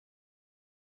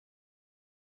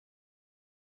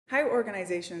How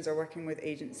organisations are working with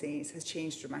agencies has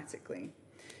changed dramatically.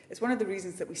 It's one of the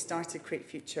reasons that we started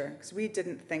CreateFuture, because we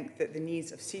didn't think that the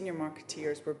needs of senior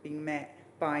marketeers were being met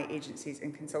by agencies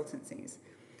and consultancies.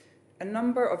 A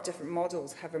number of different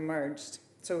models have emerged.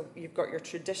 So you've got your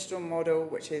traditional model,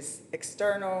 which is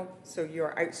external, so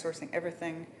you're outsourcing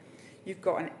everything. You've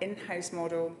got an in-house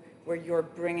model where you're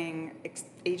bringing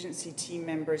agency team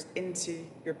members into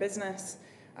your business,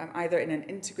 either in an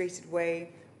integrated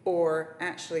way, or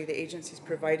actually the agency is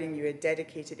providing you a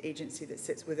dedicated agency that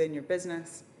sits within your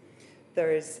business.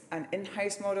 There is an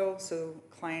in-house model, so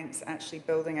clients actually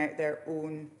building out their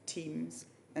own teams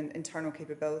and internal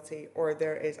capability, or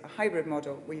there is a hybrid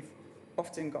model. We've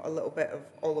often got a little bit of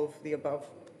all of the above.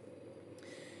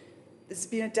 There's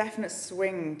been a definite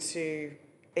swing to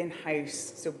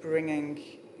in-house, so bringing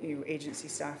agency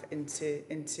staff into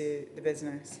the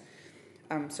business.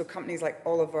 So companies like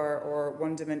Oliver or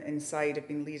Wonderment Inside have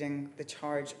been leading the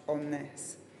charge on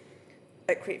this.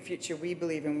 At CreateFuture, we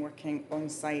believe in working on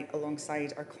site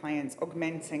alongside our clients,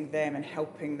 augmenting them and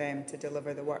helping them to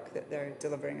deliver the work that they're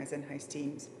delivering as in-house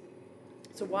teams.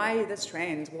 So why this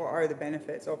trend? What are the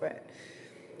benefits of it?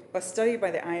 A study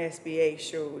by the ISBA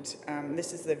showed,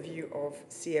 this is the view of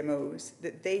CMOs,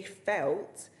 that they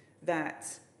felt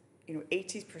that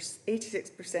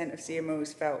 86% of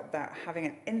CMOs felt that having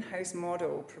an in-house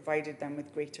model provided them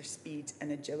with greater speed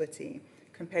and agility,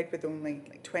 compared with only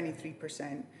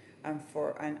 23%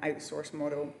 for an outsourced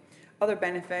model. Other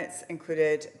benefits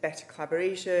included better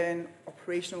collaboration,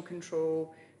 operational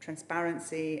control,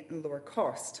 transparency, and lower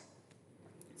cost.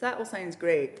 So that all sounds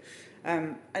great.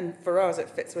 And for us, it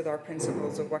fits with our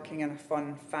principles of working in a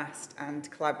fun, fast, and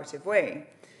collaborative way.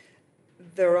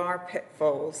 There are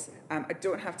pitfalls. I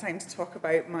don't have time to talk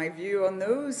about my view on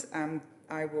those.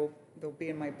 They'll be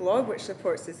in my blog, which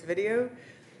supports this video.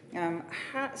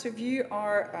 So if you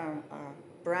are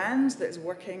a brand that is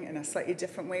working in a slightly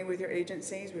different way with your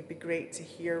agencies, it would be great to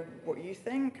hear what you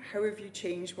think. How have you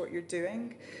changed what you're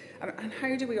doing? And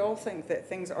how do we all think that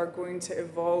things are going to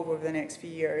evolve over the next few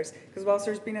years? Because whilst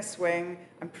there's been a swing,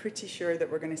 I'm pretty sure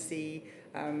that we're going to see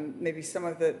maybe some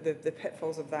of the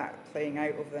pitfalls of that playing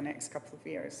out over the next couple of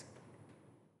years.